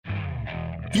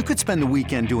You could spend the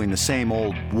weekend doing the same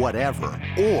old whatever,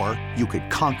 or you could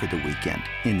conquer the weekend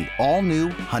in the all-new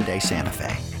Hyundai Santa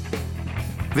Fe.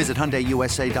 Visit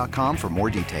HyundaiUSA.com for more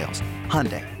details.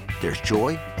 Hyundai, there's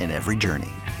joy in every journey.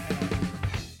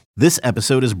 This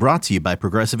episode is brought to you by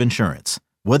Progressive Insurance.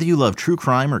 Whether you love true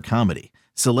crime or comedy,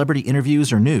 celebrity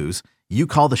interviews or news, you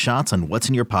call the shots on what's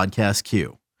in your podcast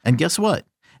queue. And guess what?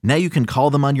 Now you can call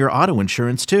them on your auto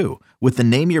insurance too with the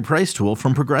Name Your Price tool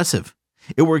from Progressive.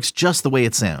 It works just the way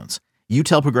it sounds. You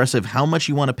tell Progressive how much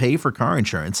you want to pay for car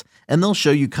insurance, and they'll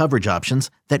show you coverage options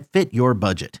that fit your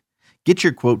budget. Get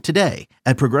your quote today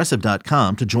at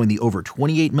Progressive.com to join the over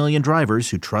 28 million drivers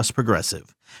who trust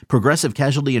Progressive. Progressive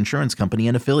Casualty Insurance Company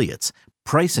and Affiliates.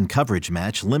 Price and coverage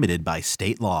match limited by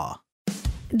state law.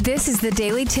 This is the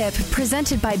Daily Tip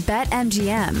presented by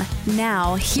BetMGM.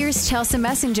 Now, here's Chelsea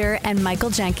Messenger and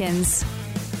Michael Jenkins.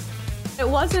 It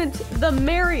wasn't the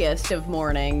merriest of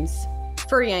mornings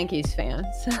for Yankees fans.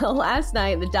 Last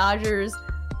night, the Dodgers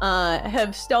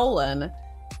have stolen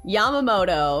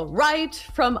Yamamoto right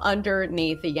from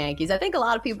underneath the Yankees. I think a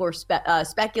lot of people were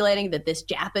speculating that this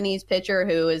Japanese pitcher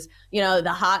who is,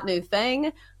 the hot new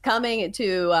thing coming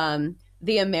to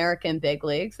the American big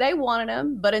leagues, they wanted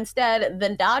him, but instead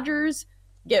the Dodgers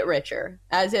get richer,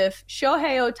 as if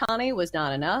Shohei Ohtani was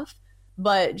not enough.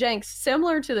 But Jenks,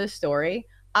 similar to this story,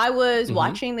 I was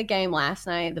watching the game last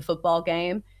night, the football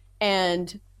game,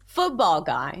 and football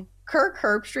guy Kirk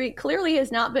Herbstreit clearly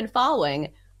has not been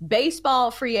following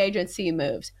baseball free agency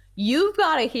moves. You've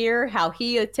got to hear how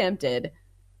he attempted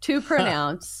to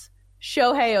pronounce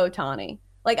Shohei Ohtani.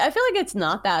 Like, I feel like it's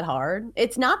not that hard.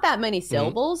 It's not that many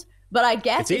syllables, but I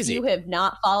guess if you have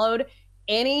not followed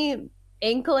any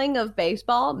inkling of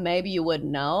baseball, maybe you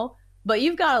wouldn't know. But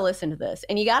you've got to listen to this,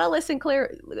 and you got to listen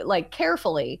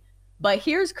carefully. But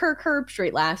here's Kirk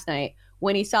Herbstreit last night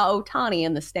when he saw Ohtani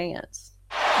in the stands.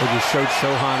 They just showed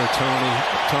Shohei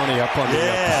Ohtani up on the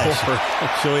board.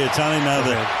 Shohei Ohtani now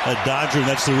the Dodger, and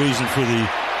that's the reason for the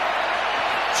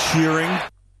cheering.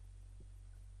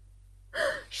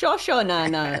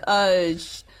 Shoshonana.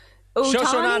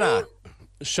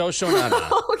 Shoshonana.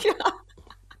 Oh, God.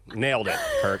 Nailed it,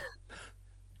 Kirk.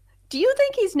 Do you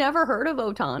think he's never heard of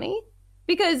Ohtani?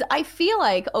 Because I feel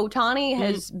like Ohtani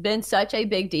has been such a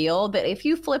big deal that if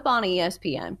you flip on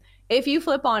ESPN, if you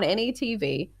flip on any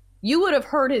TV, you would have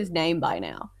heard his name by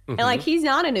now. And he's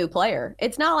not a new player.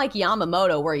 It's not like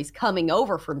Yamamoto where he's coming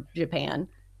over from Japan.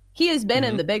 He has been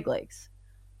in the big leagues.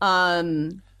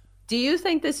 Do you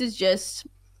think this is just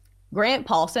Grant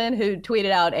Paulson, who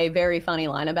tweeted out a very funny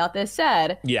line about this,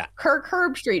 said, Kirk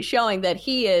Herbstreit showing that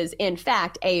he is, in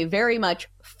fact, a very much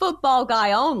football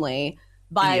guy only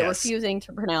by refusing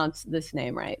to pronounce this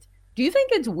name right. Do you think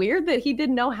it's weird that he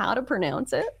didn't know how to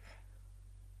pronounce it?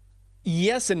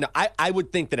 Yes and no. I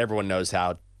would think that everyone knows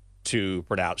how to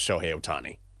pronounce Shohei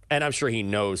Ohtani. And I'm sure he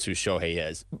knows who Shohei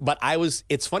is. But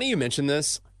it's funny you mentioned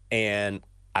this, and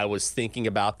I was thinking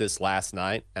about this last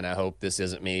night, and I hope this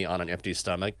isn't me on an empty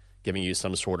stomach giving you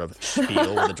some sort of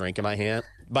spiel with a drink in my hand.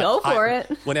 But go for it.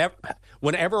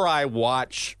 Whenever I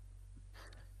watch,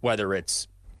 whether it's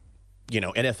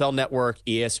NFL Network,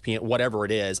 ESPN, whatever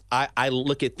it is, I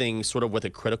look at things sort of with a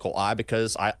critical eye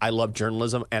because I love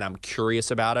journalism and I'm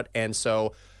curious about it. And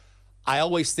so I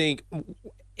always think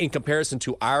in comparison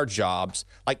to our jobs,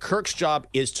 like Kirk's job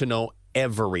is to know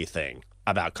everything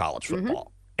about college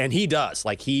football. And he does.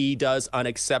 He does an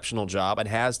exceptional job and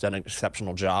has done an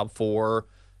exceptional job for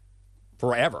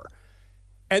forever.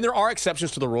 And there are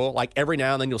exceptions to the rule. Like every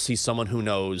now and then you'll see someone who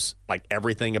knows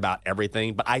everything about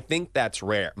everything. But I think that's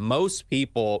rare. Most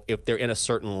people, if they're in a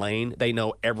certain lane, they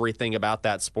know everything about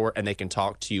that sport and they can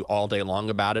talk to you all day long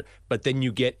about it. But then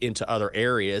you get into other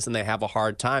areas and they have a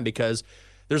hard time because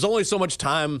there's only so much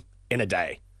time in a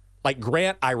day. Like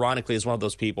Grant, ironically, is one of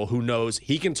those people who knows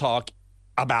he can talk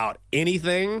about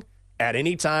anything at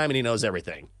any time and he knows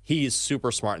everything. He is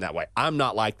super smart in that way. I'm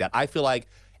not like that. I feel like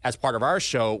as part of our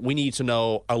show, we need to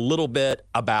know a little bit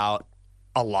about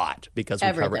a lot because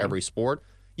we cover every sport.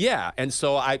 Yeah. And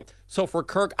so for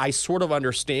Kirk, I sort of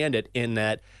understand it in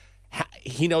that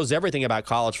he knows everything about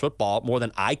college football more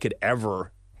than I could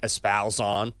ever espouse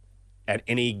on at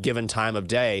any given time of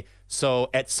day. So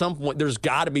at some point, there's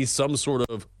got to be some sort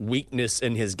of weakness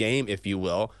in his game, if you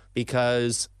will,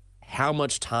 because how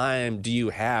much time do you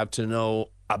have to know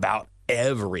about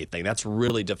everything? That's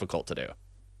really difficult to do.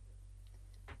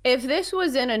 If this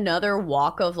was in another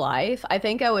walk of life, I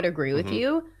think I would agree with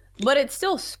you, but it's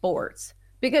still sports.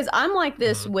 Because I'm like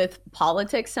this with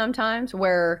politics sometimes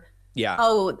where,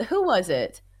 who was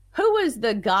it? Who was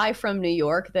the guy from New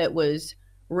York that was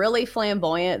really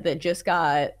flamboyant that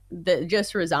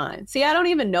just resigned? See, I don't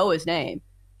even know his name.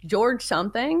 George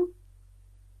something.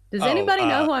 Does anybody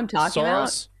know who I'm talking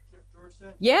Soros?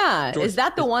 about? Yeah. Is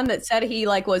that the one that said he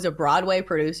was a Broadway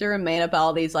producer and made up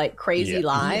all these crazy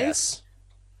lies?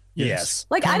 Yes.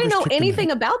 I didn't know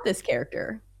anything about this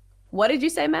character. What did you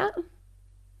say, Matt?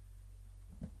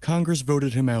 Congress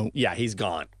voted him out. Yeah, he's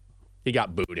gone. He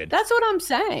got booted. That's what I'm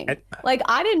saying.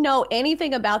 I didn't know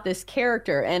anything about this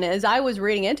character. And as I was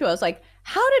reading into it, I was like,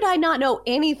 how did I not know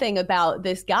anything about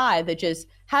this guy that just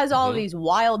has all these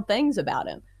wild things about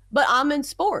him? But I'm in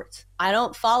sports. I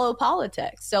don't follow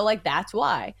politics. So that's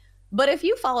why. But if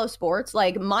you follow sports,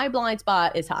 my blind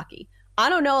spot is hockey. I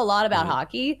don't know a lot about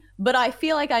hockey, but I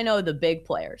feel like I know the big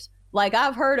players.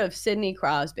 I've heard of Sidney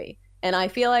Crosby, and I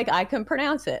feel like I can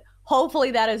pronounce it.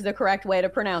 Hopefully that is the correct way to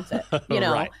pronounce it,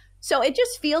 Right. So it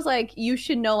just feels like you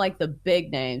should know the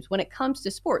big names when it comes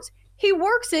to sports. He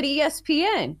works at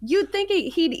ESPN. You'd think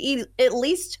he'd at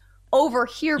least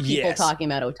overhear people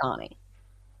talking about Ohtani.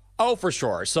 Oh, for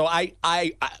sure. So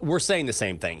we're saying the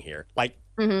same thing here.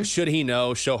 Should he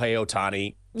know Shohei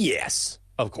Ohtani? Yes,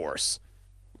 of course.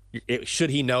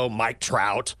 Should he know Mike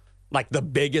Trout? The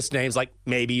biggest names,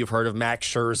 maybe you've heard of Max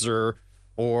Scherzer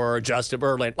or Justin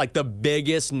Verlander, the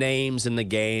biggest names in the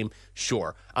game.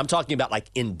 Sure. I'm talking about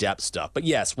in-depth stuff. But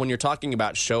yes, when you're talking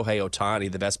about Shohei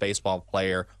Ohtani, the best baseball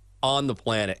player on the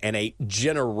planet and a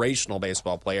generational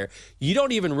baseball player, you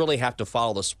don't even really have to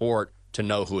follow the sport to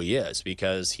know who he is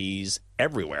because he's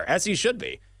everywhere, as he should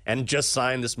be, and just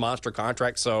signed this monster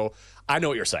contract. So I know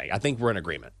what you're saying. I think we're in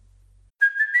agreement.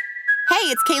 Hey,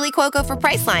 it's Kaylee Cuoco for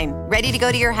Priceline. Ready to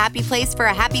go to your happy place for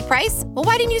a happy price? Well,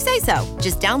 why didn't you say so?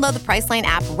 Just download the Priceline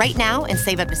app right now and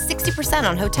save up to 60%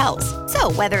 on hotels.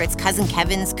 So whether it's Cousin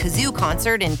Kevin's Kazoo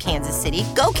Concert in Kansas City,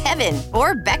 go Kevin,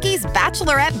 or Becky's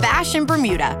Bachelorette Bash in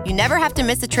Bermuda, you never have to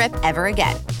miss a trip ever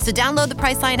again. So download the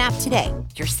Priceline app today.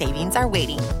 Your savings are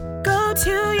waiting. Go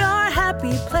to your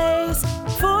happy place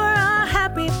for a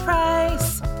happy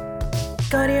price.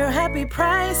 Go to your happy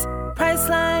price,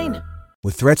 Priceline.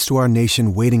 With threats to our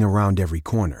nation waiting around every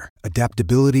corner,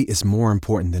 adaptability is more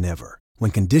important than ever.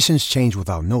 When conditions change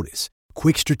without notice,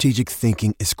 quick strategic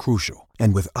thinking is crucial.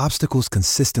 And with obstacles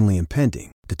consistently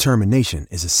impending, determination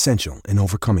is essential in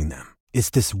overcoming them. It's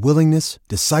this willingness,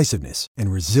 decisiveness,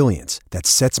 and resilience that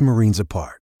sets Marines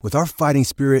apart. With our fighting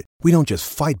spirit, we don't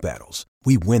just fight battles,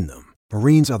 we win them.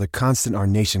 Marines are the constant our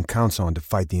nation counts on to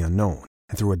fight the unknown.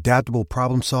 And through adaptable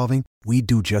problem solving, we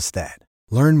do just that.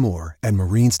 Learn more at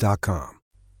Marines.com.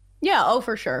 Yeah,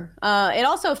 for sure. It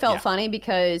also felt funny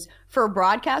because for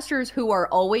broadcasters who are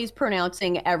always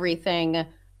pronouncing everything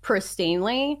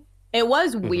pristinely, it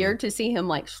was weird to see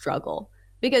him struggle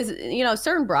because,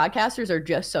 certain broadcasters are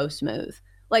just so smooth.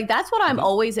 That's what I'm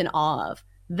always in awe of.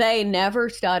 They never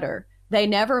stutter. They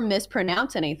never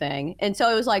mispronounce anything. And so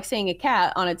it was like seeing a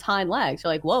cat on its hind legs.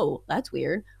 You're like, whoa, that's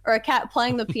weird. Or a cat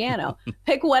playing the piano.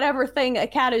 Pick whatever thing a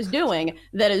cat is doing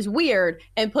that is weird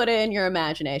and put it in your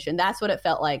imagination. That's what it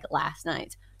felt like last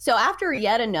night. So after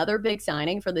yet another big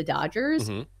signing for the Dodgers,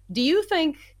 do you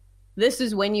think this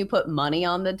is when you put money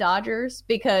on the Dodgers?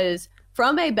 Because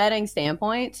from a betting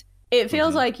standpoint, it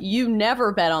feels like you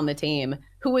never bet on the team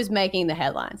who is making the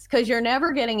headlines because you're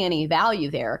never getting any value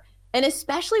there. And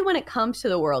especially when it comes to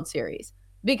the World Series,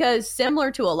 because similar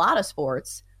to a lot of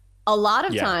sports, a lot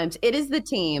of times it is the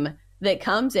team that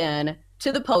comes in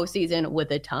to the postseason with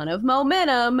a ton of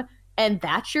momentum, and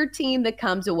that's your team that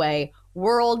comes away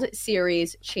World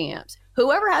Series champs.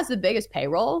 Whoever has the biggest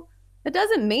payroll, it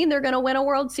doesn't mean they're going to win a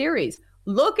World Series.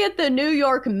 Look at the New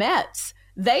York Mets.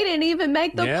 They didn't even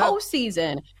make the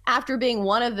postseason after being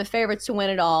one of the favorites to win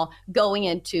it all going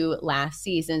into last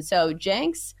season. So,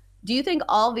 Jenks, do you think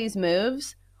all these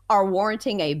moves are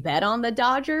warranting a bet on the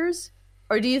Dodgers?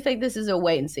 Or do you think this is a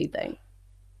wait-and-see thing?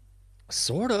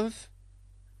 Sort of.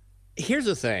 Here's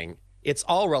the thing. It's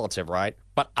all relative, right?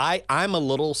 But I'm a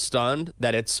little stunned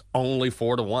that it's only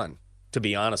 4-1, to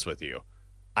be honest with you.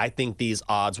 I think these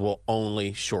odds will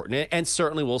only shorten it. And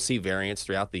certainly we'll see variance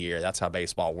throughout the year. That's how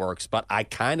baseball works. But I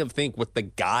kind of think with the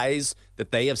guys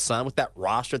that they have signed, with that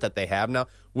roster that they have now,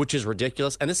 which is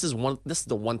ridiculous. And this is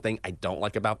the one thing I don't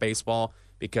like about baseball,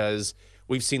 because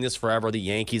we've seen this forever. The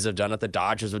Yankees have done it. The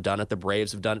Dodgers have done it. The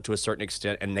Braves have done it to a certain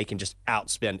extent, and they can just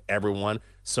outspend everyone.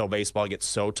 So baseball gets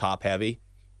so top heavy.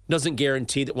 Doesn't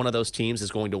guarantee that one of those teams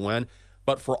is going to win.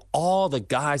 But for all the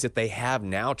guys that they have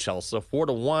now, Chelsea,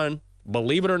 4-1,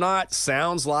 believe it or not,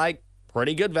 sounds like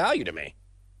pretty good value to me.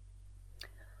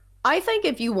 I think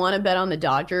if you want to bet on the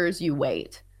Dodgers, you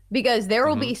wait, because there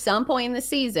will be some point in the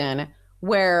season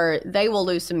where they will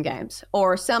lose some games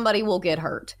or somebody will get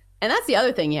hurt. And that's the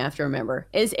other thing you have to remember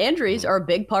is injuries are a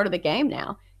big part of the game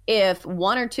now. If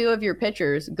one or two of your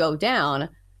pitchers go down,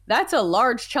 That's a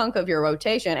large chunk of your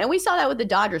rotation. And we saw that with the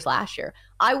Dodgers last year.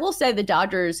 I will say the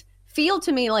Dodgers feel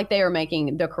to me like they are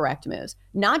making the correct moves,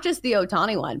 not just the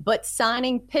Ohtani one, but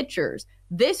signing pitchers.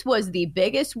 This was the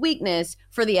biggest weakness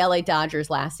for the LA Dodgers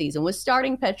last season, was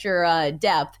starting pitcher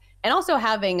depth and also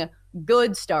having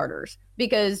good starters,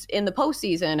 because in the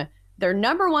postseason, their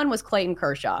number one was Clayton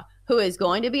Kershaw, who is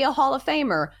going to be a Hall of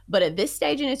Famer, but at this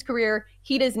stage in his career,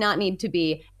 he does not need to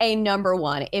be a number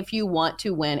one if you want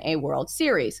to win a World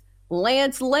Series.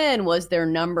 Lance Lynn was their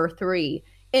number three.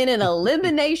 In an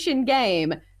elimination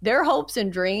game, their hopes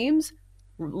and dreams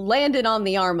landed on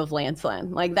the arm of Lance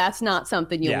Lynn. Like, that's not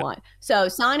something you want. So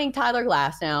signing Tyler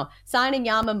Glasnow, signing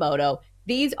Yamamoto,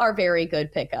 these are very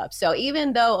good pickups. So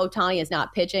even though Ohtani is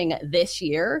not pitching this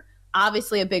year,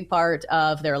 obviously a big part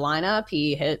of their lineup,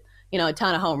 he hit, a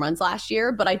ton of home runs last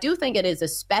year, but I do think it is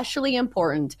especially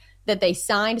important that they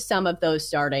signed some of those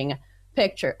starting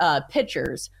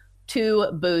pitchers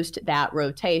to boost that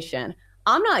rotation.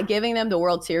 I'm not giving them the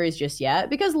World Series just yet,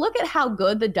 because look at how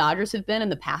good the Dodgers have been in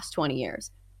the past 20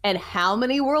 years. And how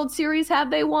many World Series have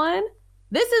they won?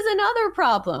 This is another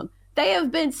problem. They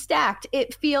have been stacked,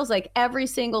 it feels like, every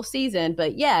single season,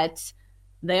 but yet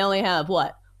they only have,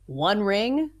 one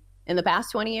ring in the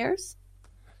past 20 years?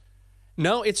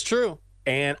 No, it's true.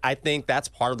 And I think that's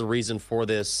part of the reason for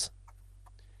this.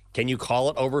 Can you call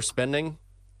it overspending?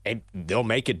 And they'll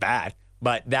make it back.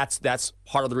 But that's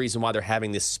part of the reason why they're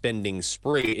having this spending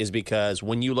spree, is because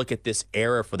when you look at this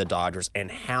era for the Dodgers and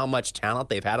how much talent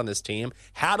they've had on this team,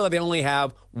 how do they only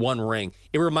have one ring?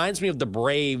 It reminds me of the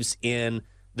Braves in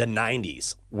the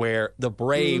 90s, where the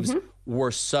Braves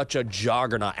were such a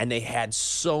juggernaut and they had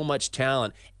so much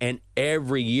talent, and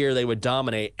every year they would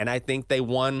dominate. And I think they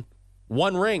won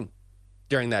one ring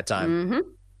during that time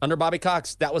under Bobby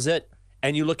Cox. That was it.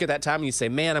 And you look at that time and you say,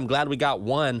 man, I'm glad we got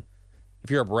one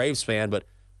if you're a Braves fan, but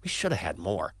we should have had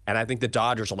more. And I think the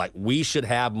Dodgers are like, we should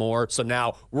have more. So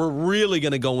now we're really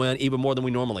going to go in even more than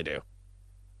we normally do.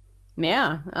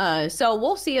 Yeah. So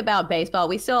we'll see about baseball.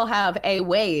 We still have a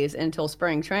ways until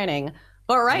spring training.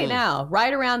 But right now,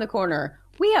 right around the corner,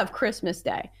 we have Christmas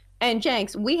Day. And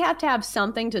Jenks, we have to have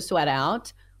something to sweat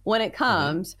out when it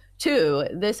comes to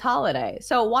this holiday.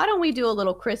 So why don't we do a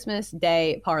little Christmas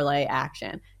Day parlay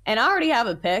action? And I already have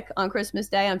a pick on Christmas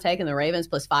Day. I'm taking the Ravens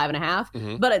plus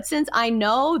 5.5. But since I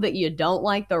know that you don't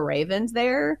like the Ravens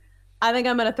there, I think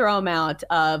I'm going to throw them out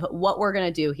of what we're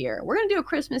going to do here. We're going to do a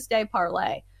Christmas Day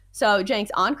parlay. So,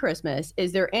 Jenks, on Christmas,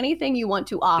 is there anything you want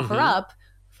to offer up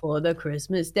for the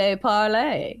Christmas Day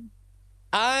parlay?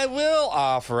 I will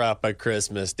offer up a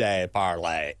Christmas Day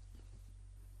parlay.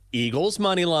 Eagles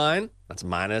money line. That's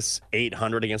minus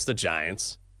 800 against the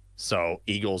Giants. So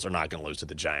Eagles are not going to lose to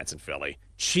the Giants in Philly.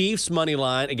 Chiefs money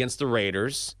line against the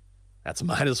Raiders. That's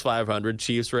minus 500.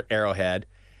 Chiefs are at Arrowhead.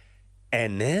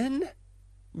 And then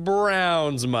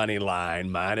Browns money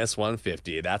line minus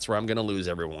 150. That's where I'm going to lose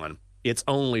everyone. It's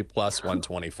only plus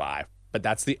 125. But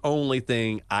that's the only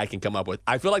thing I can come up with.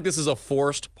 I feel like this is a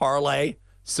forced parlay,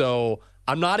 so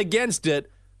I'm not against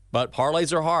it, but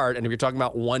parlays are hard. And if you're talking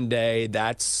about one day,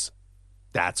 that's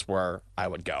where I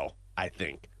would go, I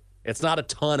think. It's not a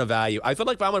ton of value. I feel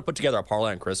like if I'm going to put together a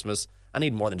parlay on Christmas, I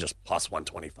need more than just plus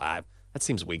 125. That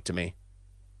seems weak to me.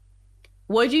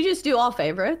 Would you just do all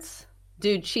favorites?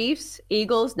 Do Chiefs,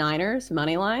 Eagles, Niners,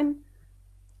 money line?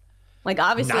 Like,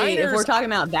 obviously, Niners, if we're talking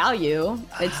about value,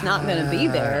 it's not going to be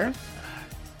there.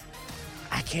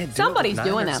 I can't do Somebody's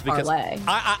doing that parlay.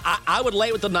 I would lay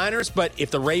it with the Niners, but if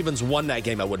the Ravens won that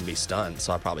game, I wouldn't be stunned,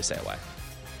 so I'd probably stay away.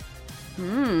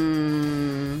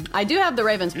 I do have the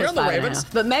Ravens plus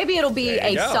 5.5, but maybe it'll be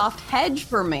a soft hedge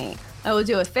for me. I will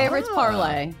do a favorites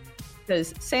parlay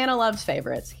because Santa loves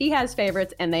favorites. He has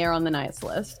favorites, and they are on the nice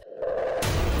list.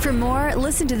 For more,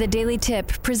 listen to the Daily Tip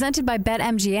presented by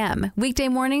BetMGM. Weekday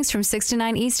mornings from 6 to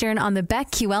 9 Eastern on the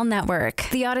BetQL network,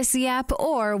 the Odyssey app,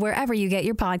 or wherever you get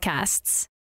your podcasts.